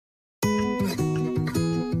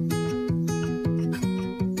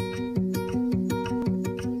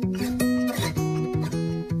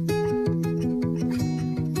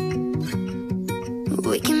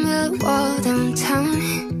build a wall downtown.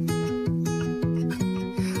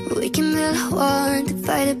 We can build a wall and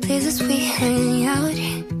divide the places we hang out.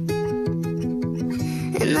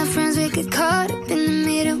 And our friends, we get caught up in the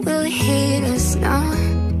middle. Will it hate us now?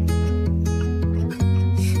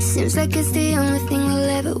 Seems like it's the only thing we'll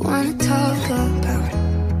ever wanna talk about,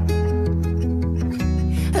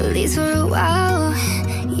 at least for a while.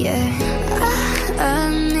 Yeah, I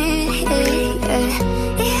admit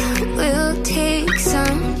it will take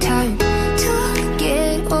some time to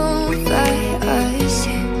get over us.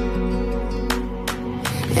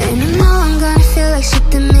 And I know I'm gonna feel like shit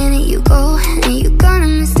the minute you go, and you're gonna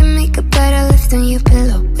miss the makeup that I left on your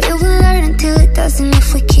pillow. We will learn until it doesn't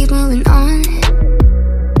if we keep moving on.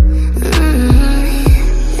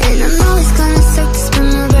 And I know it's gonna suck to spend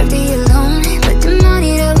my birthday alone, but the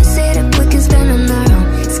money that we saved up we can spend on our own.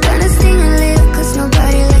 It's gonna sting a little cause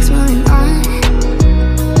nobody likes moving on,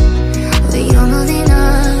 but you're moving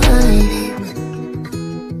on.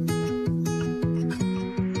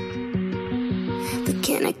 But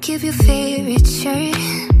can I keep your favorite shirt?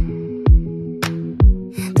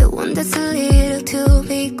 The one that's a little too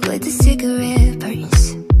big with the cigarette burns,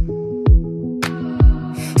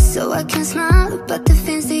 so I can smile about the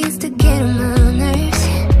things that used to get on my nerves.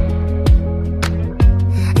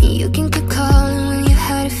 You can keep calling when you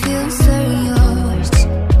had a feeling slurry yours,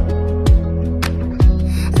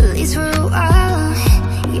 at least for a while.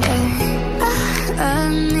 Yeah, I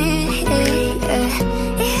admit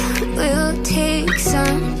it will take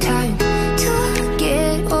some time to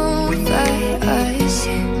get over us.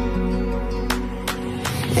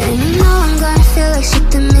 And I know I'm gonna feel like shit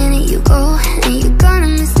the minute you go, and you're gonna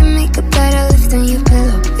miss the makeup that I left on your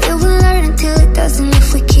pillow. We will learn until it doesn't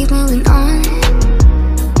if we keep moving on.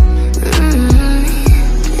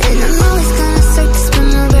 And I know it's gonna suck to spend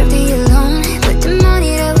my birthday alone, but the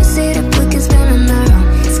money that we saved up we can spend on our own.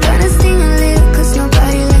 It's gonna sting a little cause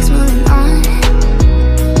nobody likes moving on,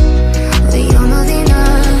 but you're moving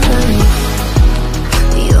on.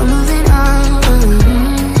 You're moving on.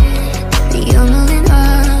 You're moving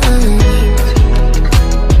on.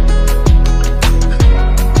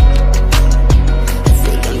 I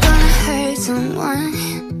think I'm gonna hurt someone.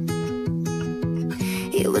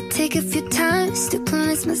 It would take a few times to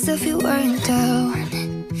convince myself you weren't the one.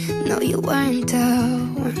 No, you weren't the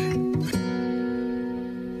one.